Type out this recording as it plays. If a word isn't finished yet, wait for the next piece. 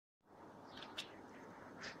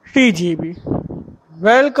T.G.B.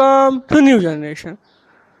 Welcome to new generation.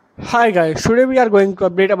 Hi guys, today we are going to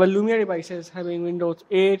update our Lumia devices having Windows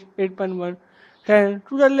 8, 8.1, 10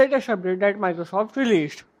 to the latest update that Microsoft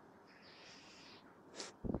released.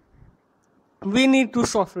 We need two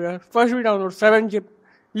software. First we download 7-zip,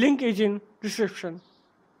 link is in description.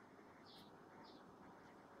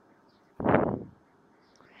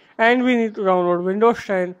 And we need to download Windows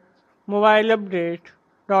 10 mobile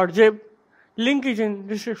update.zip, link is in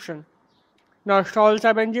description. Now install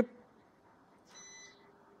 7-zip.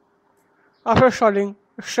 After installing,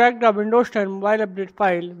 extract the Windows 10 mobile update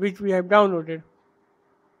file which we have downloaded.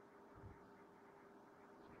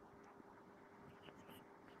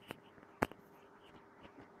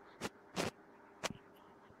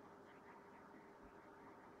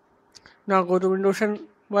 Now go to Windows 10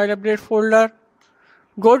 mobile update folder.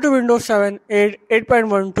 Go to Windows 7, 8,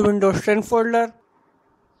 8.1 to Windows 10 folder.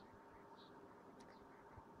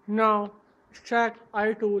 Now extract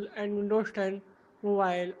iTool and Windows 10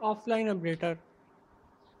 mobile offline updater.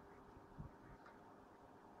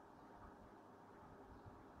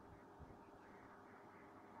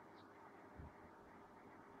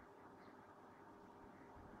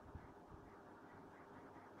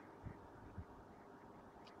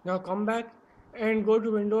 Now come back and go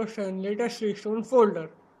to Windows 10 latest Redstone folder.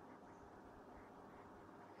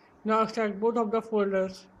 Now extract both of the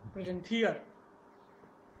folders present here.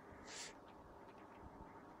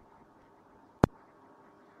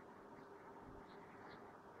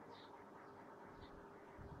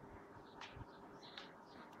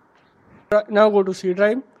 Now go to C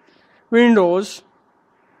drive, Windows,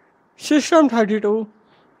 System 32,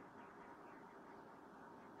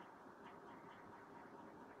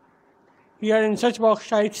 here in search box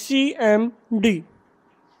type CMD.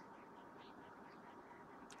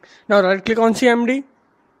 Now right click on CMD,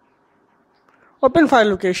 open file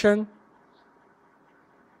location.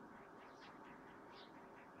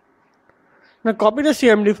 Now copy the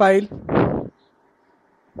CMD file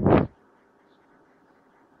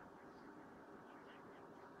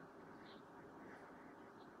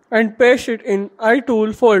and paste it in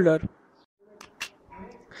iTool folder.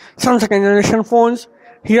 Some second generation phones.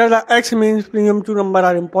 Here the X means premium 2 number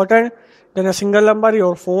are important. Then a single number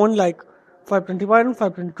your phone like 521,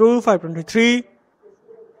 522, 523.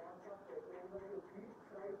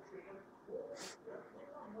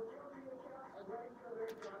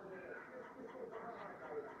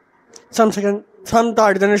 Some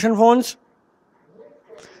third generation phones.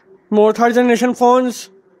 More third generation phones.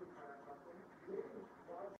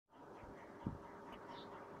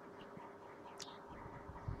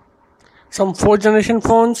 Some fourth generation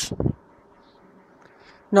phones.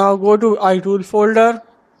 Now go to iTool folder.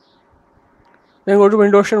 Then go to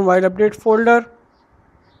Windows 10 mobile update folder.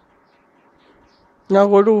 Now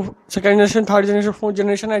go to second generation, third generation, fourth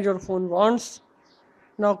generation as your phone wants.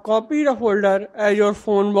 Now copy the folder as your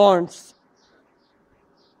phone wants.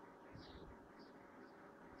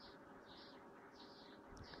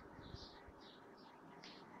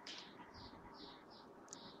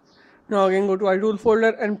 Now again go to iTool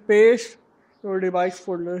folder and paste your device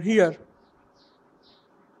folder here.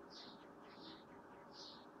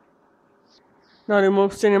 Now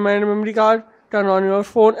remove cinema and memory card, turn on your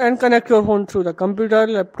phone and connect your phone through the computer,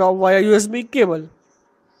 laptop via USB cable.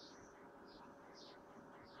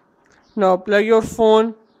 Now plug your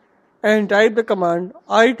phone and type the command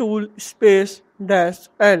iTool space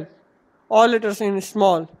 -L, all letters in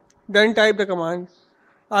small. Then type the command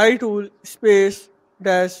iTool space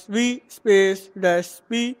 -V space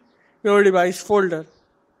 -P, your device folder.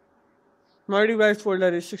 My device folder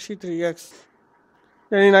is 63X.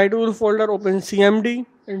 Then in iTool folder open CMD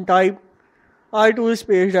and type iTool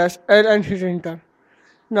space -L and hit enter.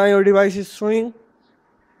 Now your device is showing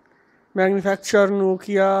manufacturer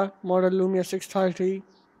Nokia, model Lumia 630.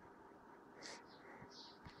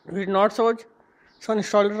 If it not shows, so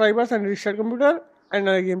install the drivers and restart computer and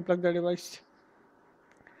again plug the device.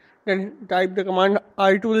 Then type the command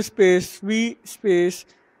iTool space V space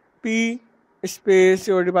P space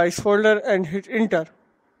your device folder and hit enter.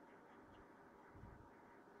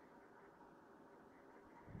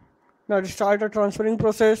 Now start the transferring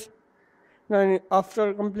process. Now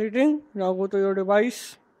after completing, now go to your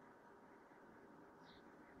device,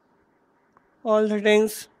 all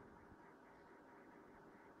settings,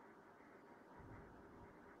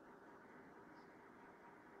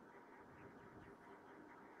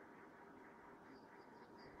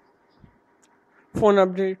 phone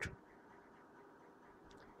update.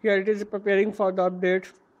 Here it is preparing for the update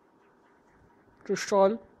to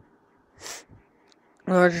install.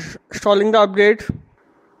 Installing the update.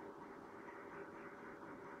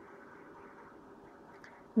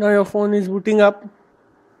 Now your phone is booting up.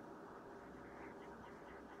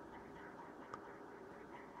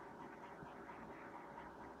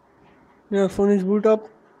 Your phone is boot up.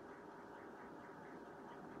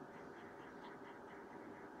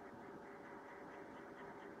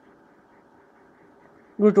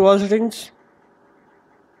 Go to all settings.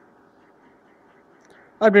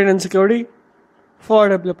 Update and security for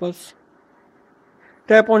developers.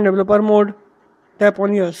 Tap on developer mode. Tap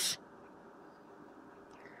on yes.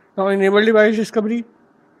 Now enable device discovery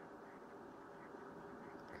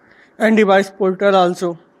and device portal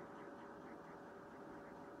also.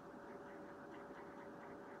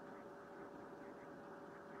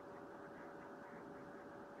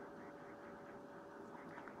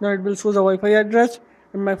 Now it will show the Wi-Fi address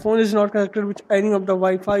and my phone is not connected with any of the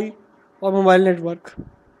Wi-Fi or mobile network.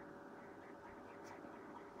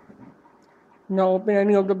 Now open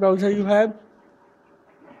any of the browser you have.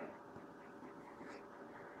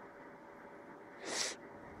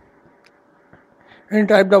 And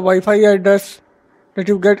type the Wi-Fi address that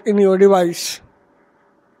you get in your device.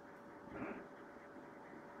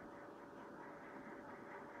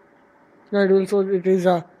 Now it will show it is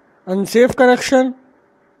a unsafe connection,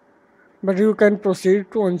 but you can proceed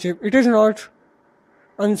to unsafe. It is not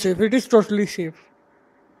unsafe, it is totally safe.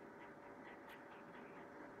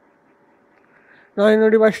 Now in your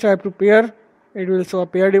device type to pair, it will show a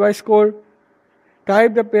pair device code.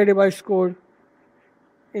 Type the pair device code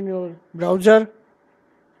in your browser.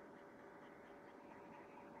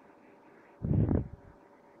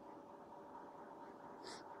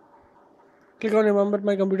 Click on remember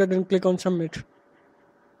my computer, then click on submit.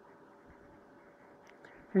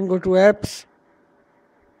 And go to apps.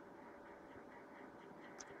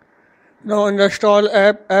 Now install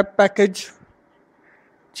app package.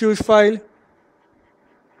 Choose file.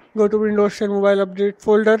 Go to Windows 10 mobile update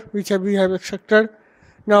folder, which we have extracted.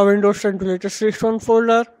 Now Windows 10 to latest Redstone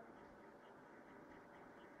folder.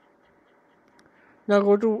 Now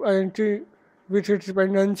go to entry with its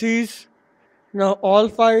dependencies. Now all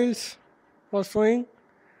files for showing.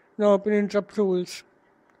 Now open interrupt tools.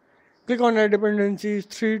 Click on add dependencies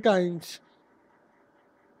 3 times.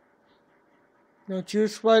 Now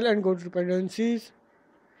choose file and go to dependencies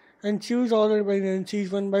and choose all the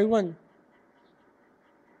dependencies one by one.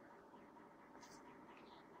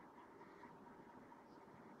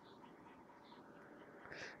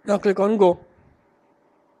 Now click on go.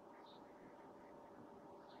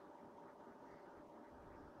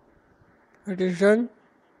 It is done.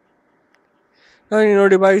 Now in your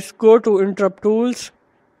device, go to interrupt tools,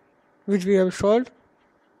 which we have installed.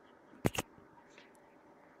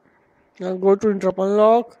 Now go to interrupt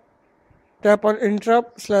unlock. Tap on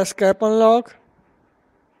interrupt/cap unlock.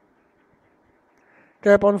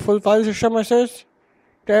 Tap on full file system access.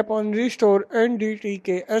 Tap on restore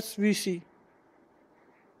NDTK SVC.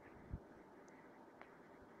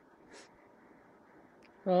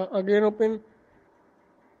 Again open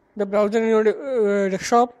the browser in your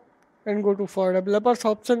desktop and go to for developers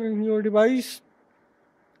option in your device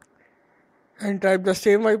and type the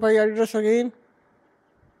same Wi-Fi address again.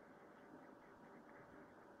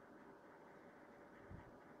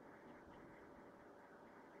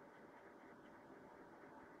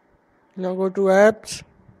 Now go to apps.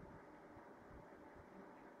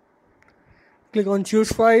 Click on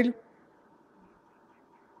choose file.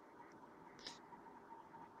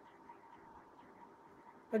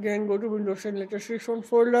 Again go to Windows 10 latest Redstone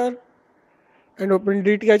folder and open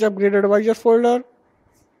DTH upgrade advisor folder.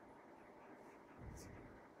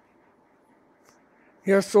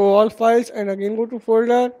 Here show all files and again go to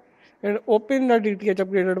folder and open the DTH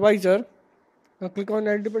upgrade advisor. Now click on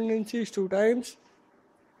add dependencies 2 times.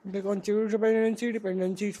 Click on choose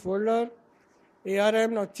dependencies folder,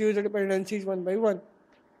 ARM. Now choose the dependencies one by one.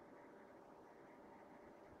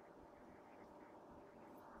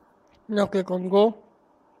 Now click on go.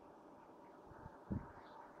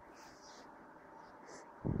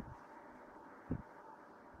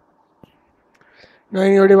 Now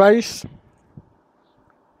in your device,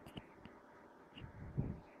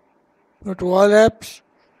 go to all apps,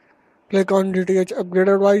 click on DTH upgrade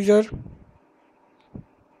advisor.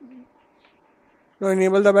 Now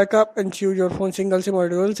enable the backup and choose your phone single SIM or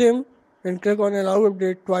dual SIM and click on allow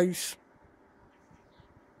update twice.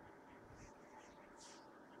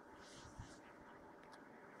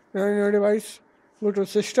 Now in your device, go to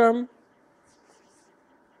system,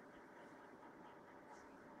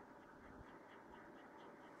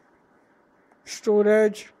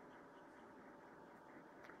 storage,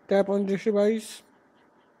 tap on this device.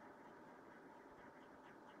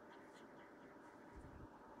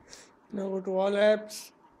 Now go to all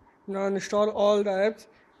apps. Now install all the apps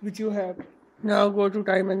which you have. Now go to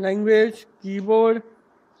time and language, keyboard,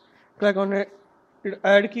 click on it,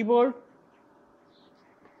 add keyboard.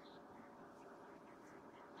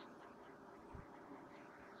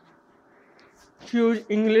 Choose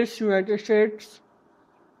English United States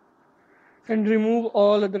and remove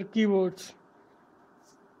all other keyboards.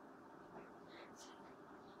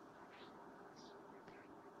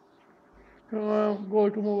 Go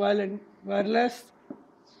to mobile and wireless.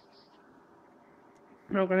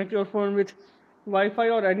 Now connect your phone with Wi-Fi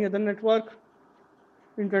or any other network.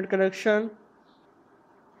 Internet connection.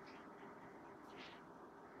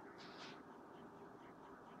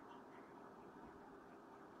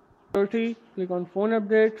 Click on phone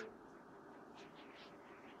update.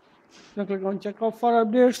 Now click on check off for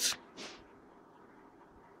updates.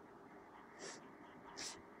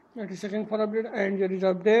 That is checking for update and there is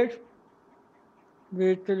update.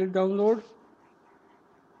 Wait till it download.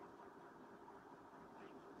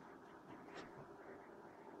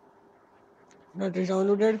 That is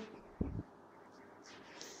downloaded.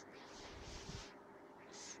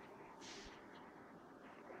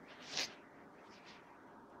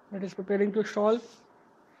 That is preparing to install.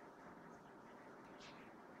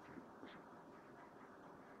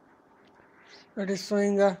 That is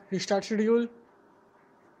showing a restart schedule.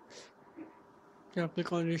 Now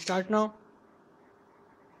click on restart now.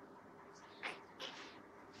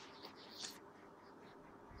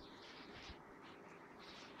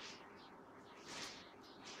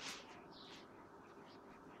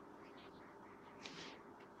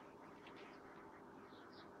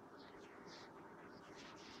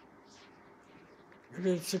 It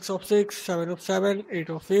is 6 of 6, 7 of 7, 8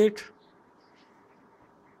 of 8.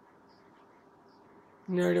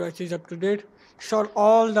 Your device is up to date. Install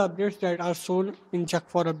all the updates that are shown in check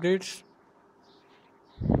for updates.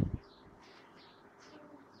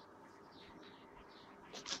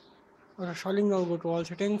 For installing now, go to all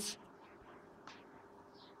settings.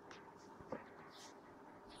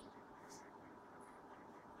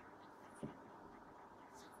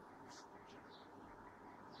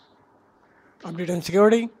 Update and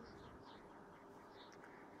security.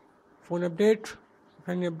 Phone update. If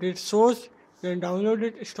any update shows, then download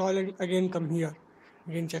it, install it, again come here.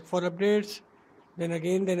 Again check for updates, then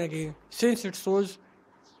again. Since it shows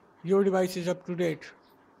your device is up to date.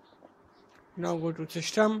 Now go to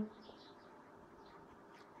system,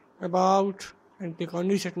 about, and click on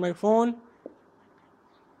reset my phone.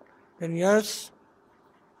 Then yes.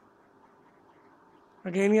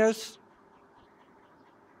 Again yes.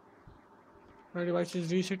 My device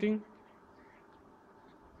is resetting.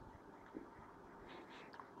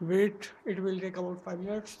 Wait, it will take about 5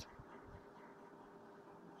 minutes.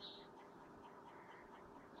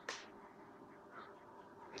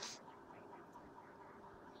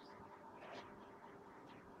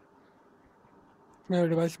 My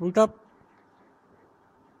device boot up.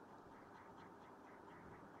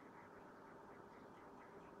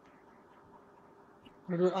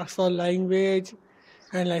 It will ask for language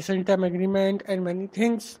and license term agreement and many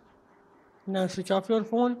things. Now switch off your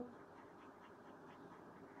phone.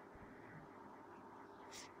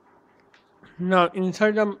 Now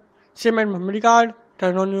insert the SIM and memory card,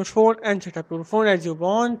 turn on your phone and set up your phone as you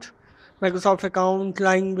want. Microsoft account,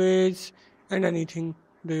 language and anything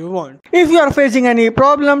do you want. If you are facing any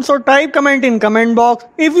problems, so type comment in comment box.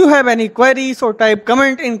 If you have any queries, so type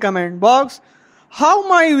comment in comment box. How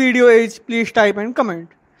my video is, please type and comment.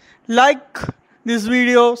 Like this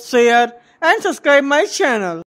video, share and subscribe my channel.